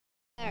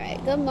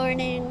Good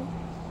morning.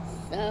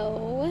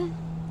 So,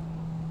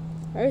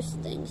 first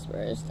things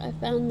first, I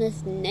found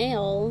this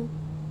nail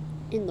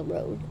in the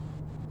road.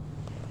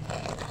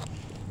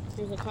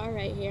 There's a car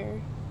right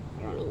here.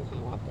 I don't know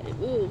how often it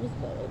moves,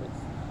 but it was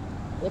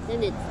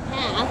within its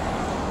path.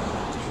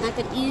 And I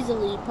could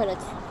easily put a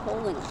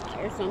hole in the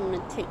tire, so I'm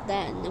going to take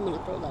that and I'm going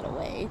to throw that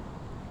away.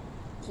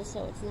 Just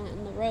so it's not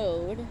in the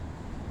road.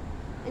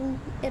 And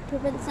it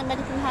prevents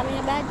somebody from having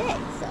a bad day,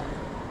 so.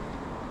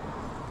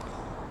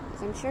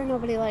 I'm sure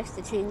nobody likes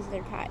to change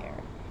their tire.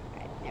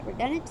 I've never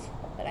done it,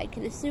 but I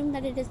can assume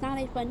that it is not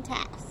a fun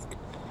task.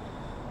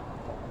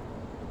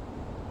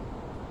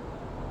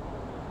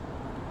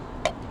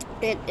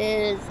 It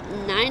is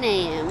 9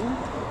 a.m.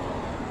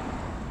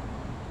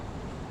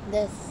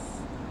 this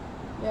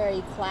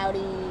very cloudy,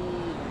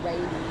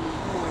 rainy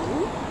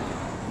morning,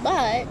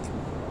 but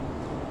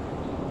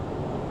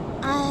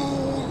I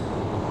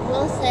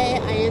will say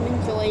I am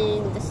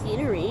enjoying the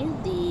scenery,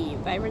 the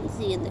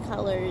vibrancy and the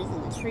colors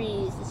and the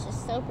trees. It's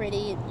just so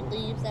pretty. The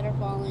leaves that are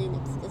falling,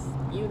 it's this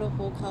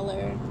beautiful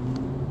color.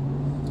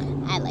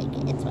 I like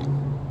it. It's fun.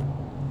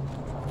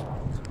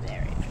 It's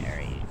very,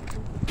 very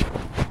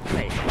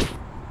pretty.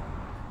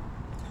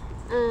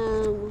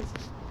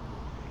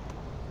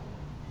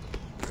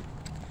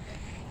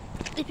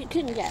 If you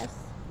couldn't guess,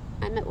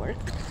 I'm at work.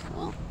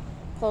 Well,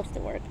 close to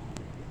work.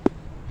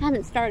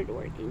 Haven't started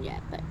working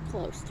yet, but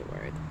close to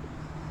work.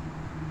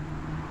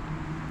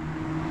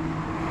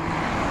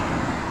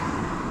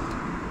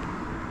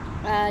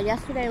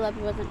 Yesterday,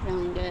 Lovey wasn't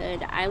feeling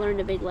good. I learned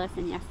a big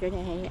lesson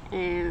yesterday,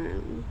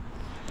 and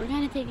we're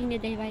kind of taking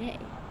it day by day.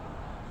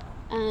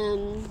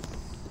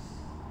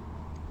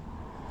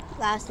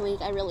 Last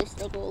week, I really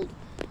struggled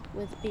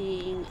with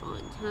being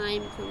on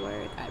time to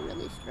work. I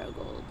really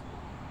struggled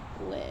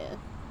with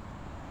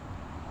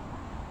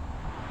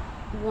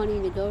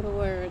wanting to go to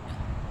work,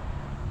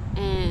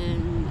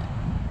 and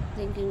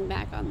thinking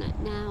back on that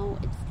now,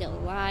 it's still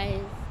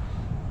lies,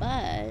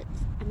 but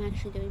I'm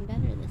actually doing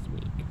better this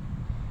week.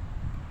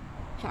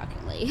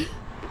 Shockingly.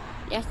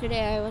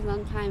 Yesterday I was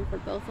on time for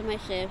both of my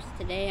shifts.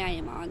 Today I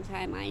am on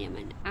time. I am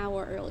an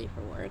hour early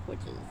for work, which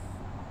is,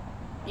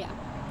 yeah,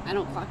 I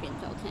don't clock in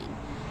until 10.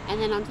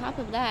 And then on top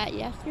of that,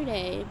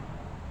 yesterday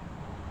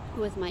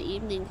with my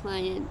evening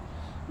client,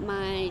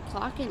 my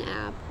clock-in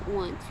app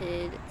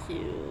wanted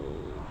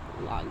to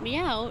log me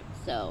out,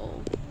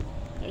 so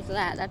there's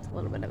that. That's a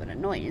little bit of an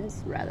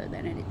annoyance rather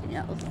than anything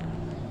else.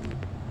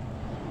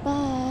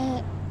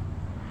 But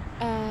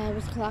I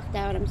was clocked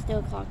out. I'm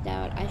still clocked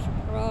out. I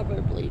should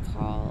probably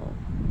call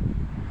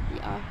the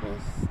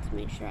office to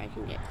make sure I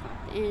can get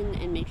clocked in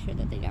and make sure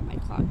that they got my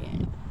clock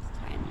in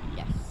time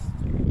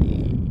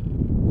yesterday.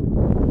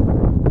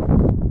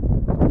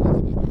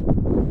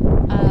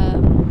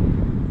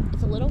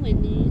 It's a little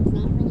windy. It's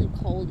not really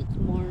cold. It's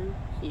more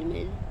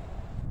humid.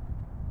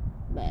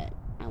 But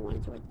I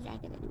wanted to wear the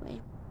jacket anyway.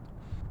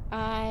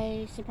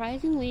 I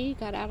surprisingly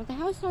got out of the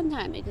house on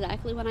time,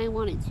 exactly when I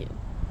wanted to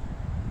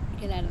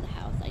get out of the house.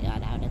 I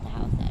got out at the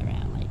house at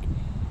around like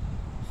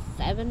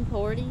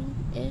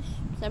 7:40-ish,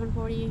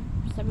 7:40,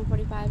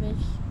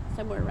 7:45-ish,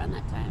 somewhere around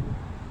that time,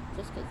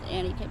 just because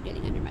Annie kept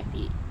getting under my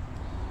feet.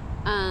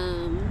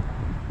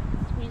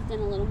 Squeezed in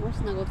a little more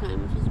snuggle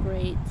time, which is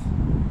great.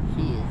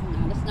 She's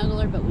not a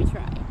snuggler, but we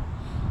try.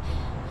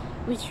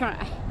 We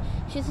try.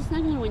 She's a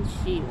snuggler when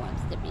she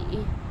wants to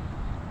be,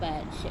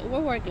 but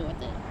we're working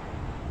with it.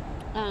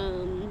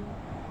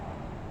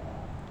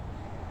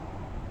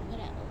 What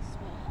else?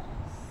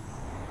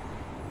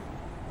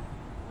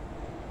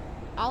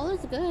 All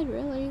is good,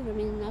 really. I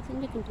mean,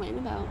 nothing to complain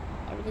about.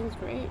 Everything's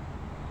great.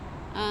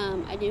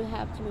 I do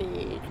have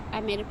to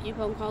I made a few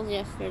phone calls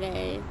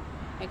yesterday.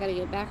 I gotta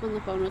get back on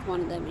the phone with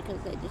one of them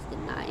because they just did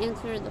not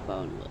answer. The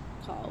phone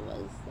call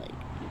was like,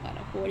 you got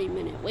a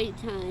 40-minute wait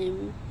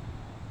time.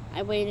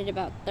 I waited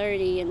about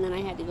 30 and then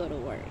I had to go to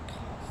work.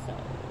 So,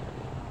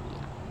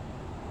 yeah.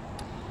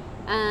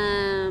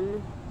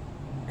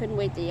 Couldn't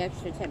wait the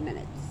extra 10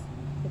 minutes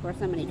before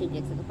somebody could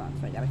get to the phone.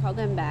 So I gotta call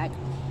them back.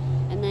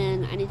 And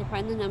then I need to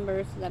find the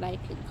number so that I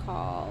could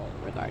call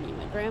regarding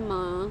my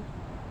grandma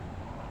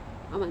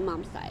on my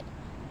mom's side.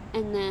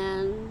 And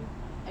then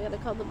I gotta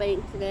call the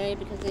bank today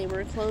because they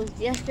were closed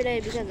yesterday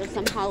because of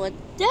some holiday.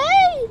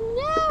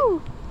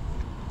 No!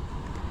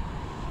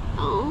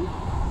 Oh.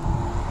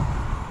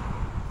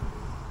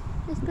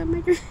 Just got my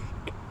drink.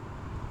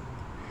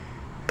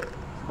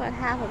 Just got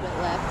half of it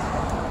left.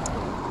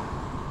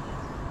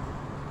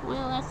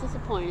 Well, that's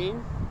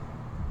disappointing.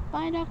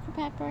 Bye, Dr.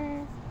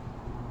 Pepper.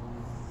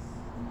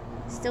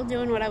 Still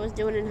doing what I was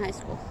doing in high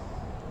school.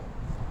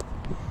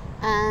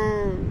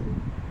 Yeah.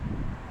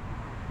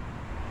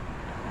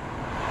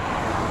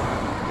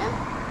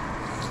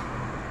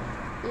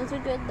 Things are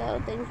good though.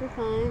 Things are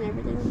fine.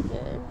 Everything's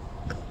good.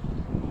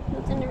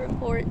 Nothing to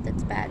report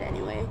that's bad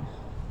anyway.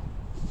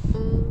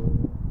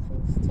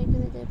 Just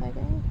taking it day by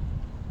day.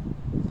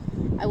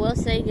 I will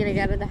say getting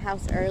out of the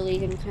house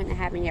early and kind of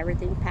having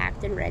everything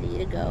packed and ready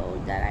to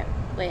go, that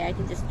way I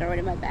can just throw it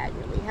in my bag,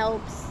 really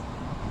helps.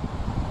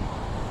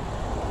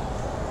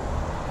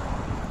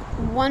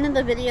 one of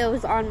the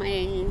videos on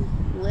my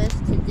list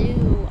to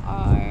do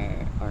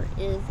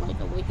is like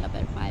a wake up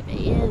at 5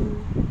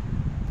 a.m.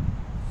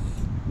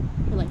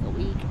 for like a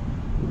week.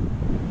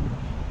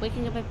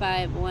 Waking up at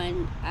 5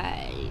 when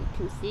I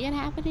can see it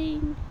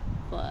happening,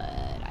 but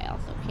I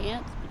also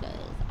can't because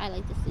I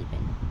like to sleep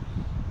in.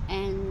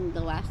 And the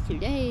last 2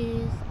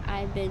 days,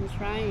 I've been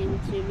trying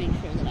to make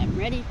sure that I'm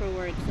ready for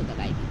work so that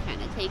I can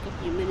kind of take a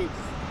few minutes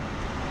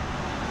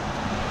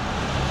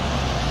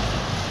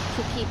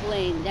to keep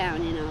laying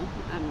down, you know.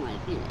 I'm like,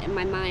 in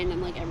my mind,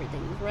 I'm like,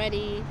 everything is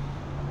ready.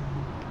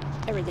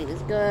 Everything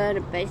is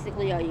good.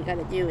 Basically, all you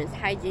gotta do is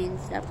hygiene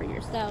stuff for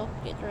yourself,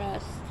 get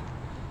dressed,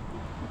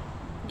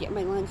 get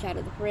my lunch out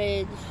of the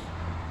fridge,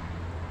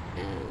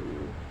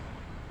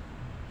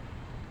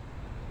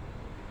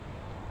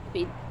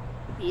 feed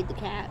the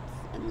cats,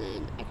 and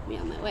then I can be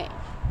on my way.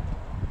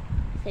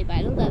 Say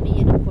bye to Lovey,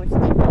 and of course, then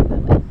be on my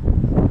way.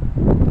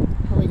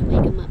 Always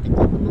wake him up and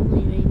tell him I'm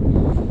leaving,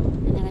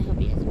 and then I hope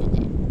he has a good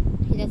day.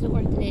 He doesn't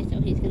work today,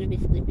 so he's gonna be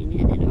sleeping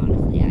in, and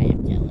honestly, I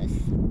am jealous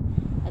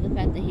of the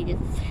fact that he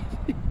gets to sleep.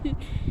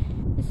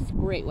 This is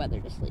great weather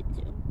to sleep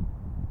too.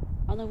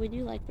 Although we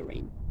do like the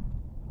rain.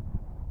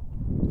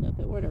 So if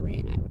it were to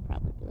rain, I would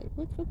probably be like,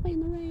 let's go play in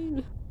the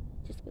rain.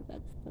 Just because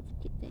that's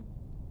a cute thing.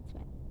 It's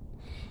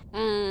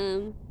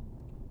fine.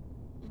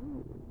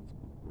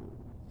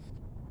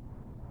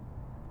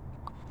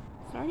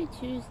 It's already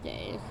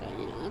Tuesday, so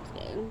you know, that's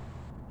good.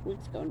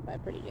 It's going by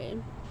pretty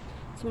good.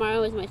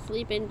 Tomorrow is my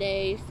sleep-in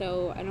day,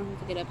 so I don't have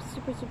to get up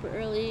super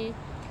early.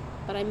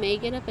 But I may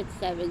get up at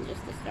 7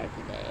 just to start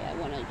the day. I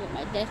want to get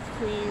my desk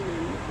clean,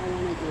 and I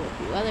want to do a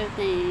few other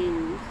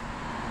things.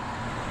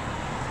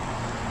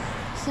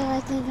 So I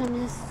think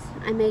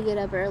I may get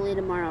up early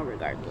tomorrow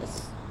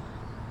regardless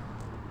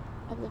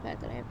of the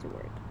fact that I have to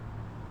work.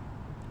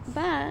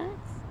 But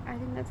I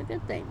think that's a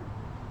good thing.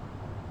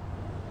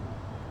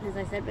 As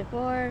I said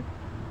before,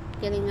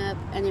 getting up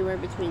anywhere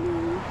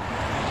between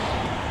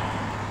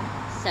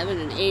 7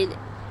 and 8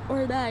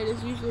 or 9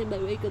 is usually my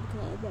wake-up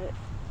call, but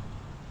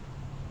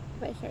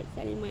if I start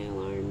setting my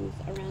alarms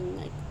around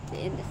like the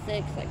end of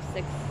 6, like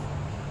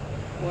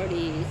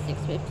 6:40,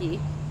 6:50,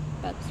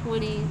 about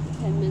 20 to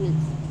 10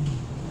 minutes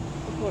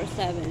before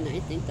 7, I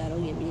think that'll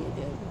give me a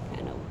good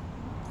kind of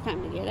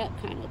time to get up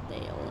kind of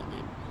deal. And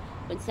then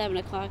when 7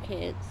 o'clock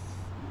hits,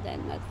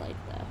 then that's like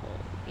the whole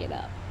get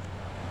up.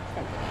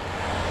 Start the day.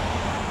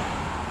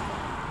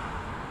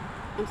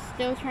 I'm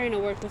still trying to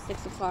work with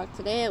 6 o'clock.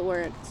 Today it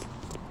worked.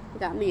 It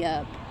got me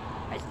up.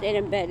 I stayed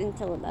in bed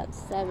until about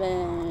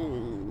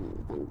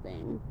 7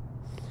 something.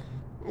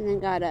 And then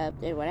got up,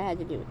 did what I had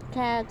to do with the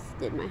cats,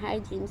 did my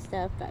hygiene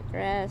stuff, got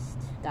dressed,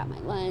 got my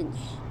lunch,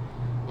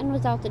 and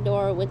was out the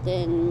door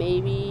within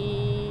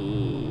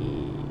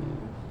maybe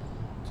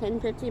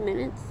 10-15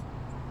 minutes.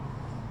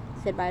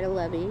 Said bye to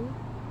Lovey,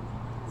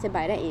 said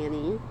bye to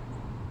Annie,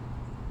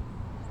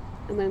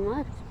 and then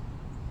left.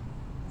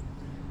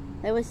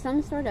 There was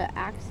some sort of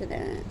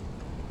accident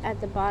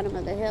at the bottom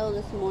of the hill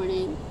this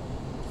morning,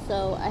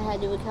 so I had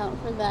to account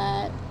for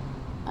that.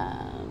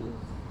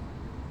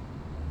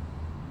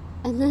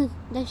 And then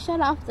they shut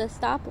off the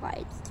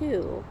stoplights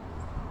too.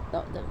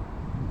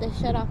 They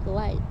shut off the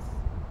lights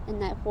in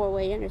that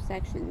 4-way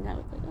intersection. That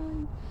was like,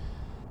 oh.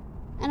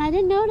 And I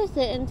didn't notice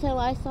it until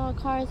I saw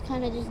cars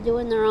kind of just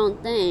doing their own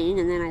thing,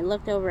 and then I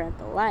looked over at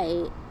the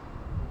light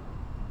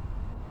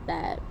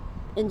that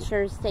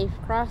ensures safe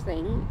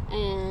crossing,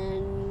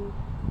 and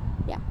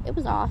yeah, it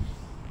was off.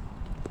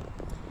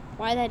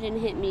 Why that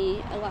didn't hit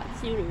me a lot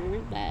sooner,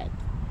 that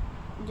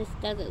just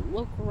doesn't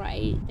look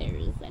right.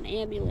 There's an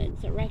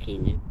ambulance, a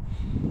wrecking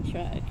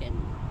truck, and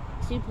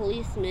 2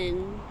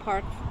 policemen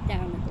parked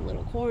down at the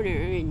little corner,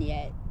 and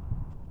yet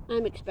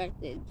I'm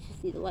expected to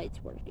see the lights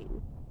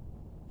working.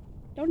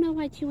 Don't know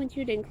why 2 and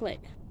 2 didn't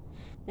click.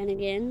 Then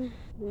again,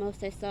 the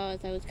most I saw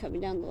as I was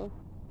coming down the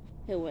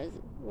hill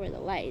were the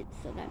lights,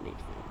 so that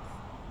makes sense.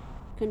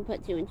 Couldn't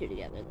put 2 and 2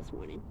 together this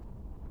morning.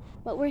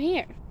 But we're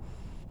here.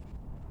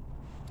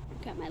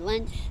 I've got my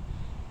lunch.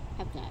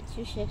 I've got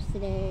 2 shifts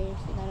today,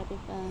 so that'll be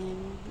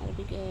fun. That'll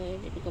be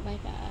good. It'll go by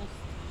fast.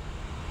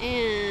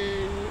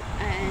 And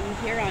I'm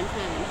here on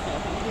time, so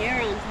if I'm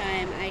here on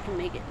time, I can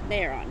make it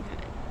there on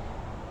time.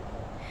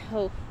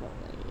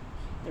 Hopefully.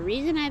 The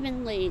reason I've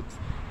been late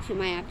to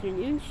my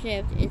afternoon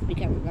shift is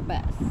because of the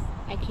bus.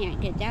 I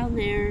can't get down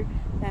there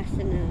fast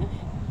enough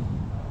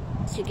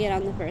to get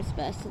on the first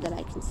bus so that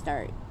I can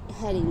start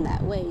heading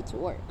that way to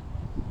work,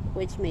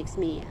 which makes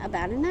me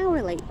about an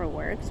hour late for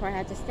work, so I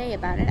have to stay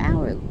about an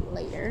hour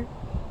later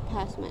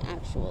past my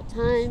actual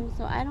time,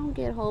 so I don't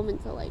get home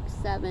until like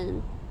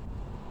 7,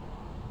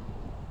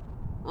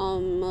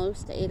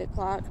 almost 8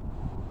 o'clock,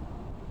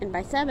 and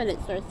by 7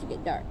 it starts to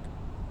get dark,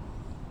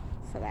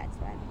 so that's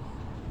fine.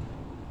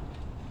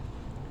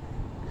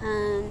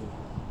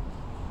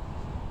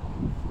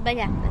 But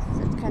yeah,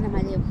 that's kind of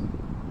my deal.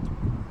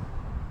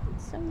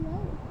 It's so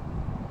low.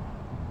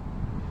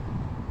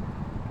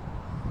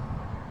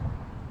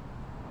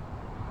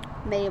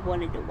 May have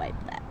wanted to wipe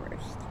that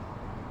first.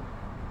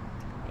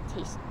 It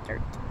tastes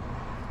dirt.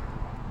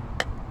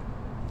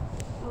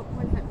 Oh,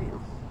 where's that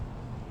nail?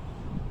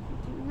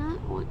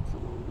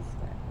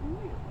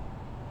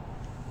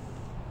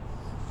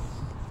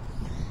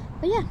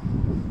 But yeah,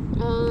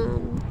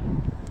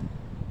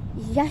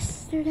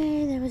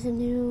 yesterday there was a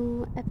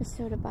new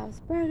episode of Bob's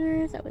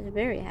Burgers. I was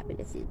very happy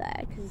to see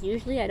that, because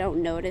usually I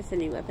don't notice a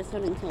new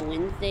episode until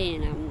Wednesday,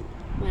 and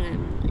when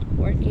I'm like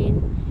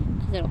working,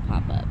 because it'll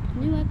pop up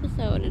new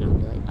episode, and I'll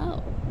be like, oh,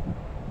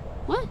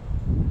 what?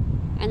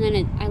 And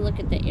then I look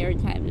at the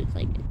airtime, and it's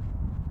like, it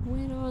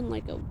went on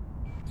like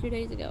 2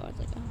 days ago. I was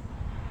like, oh,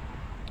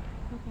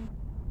 okay.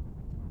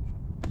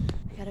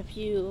 I got a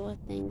few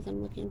things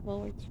I'm looking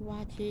forward to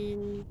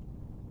watching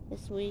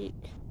this week.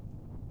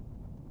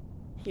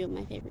 A few of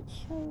my favorite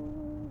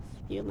shows,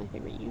 a few of my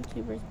favorite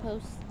YouTubers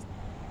post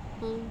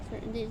on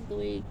certain days of the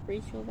week.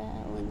 Rachel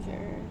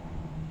Ballinger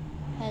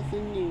has a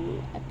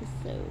new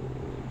episode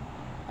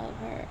of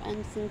her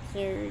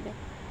uncensored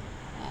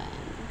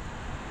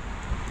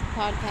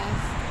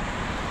podcast.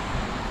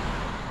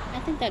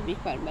 I think that'd be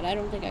fun, but I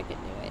don't think I could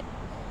do it.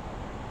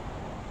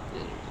 I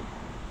don't know.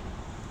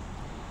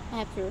 I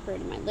have to refer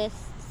to my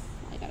lists.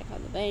 I gotta call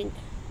the bank.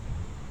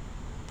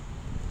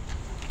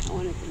 I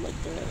wanted to look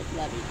through it with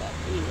Lovey, but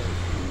he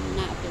was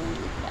not feeling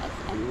his best.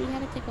 And we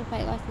had a tickle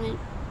fight last night.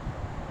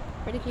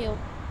 Pretty cute.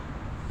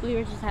 We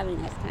were just having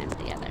this time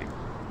together.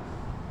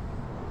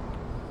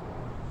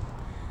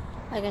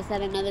 Like I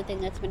said, another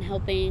thing that's been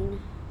helping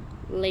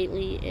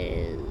lately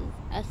is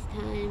us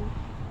time.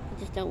 I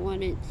just don't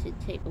want it to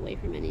take away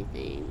from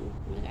anything.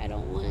 Like, I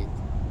don't want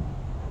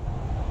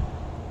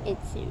it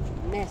to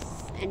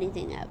mess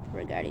anything up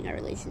regarding our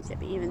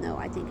relationship, even though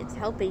I think it's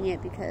helping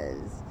it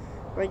because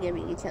we're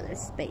giving each other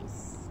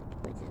space,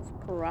 which is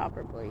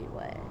probably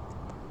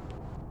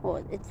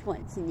it's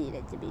what's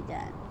needed to be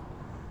done.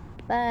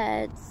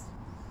 But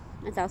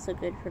it's also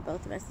good for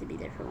both of us to be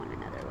there for one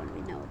another when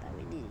we know that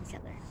we need each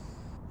other.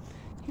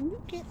 Can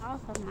you get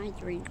off of my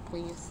drink,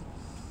 please?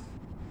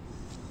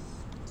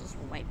 Just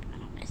wiping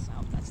it on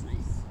myself. That's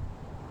nice.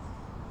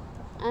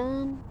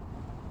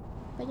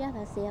 But yeah,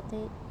 that's the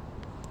update.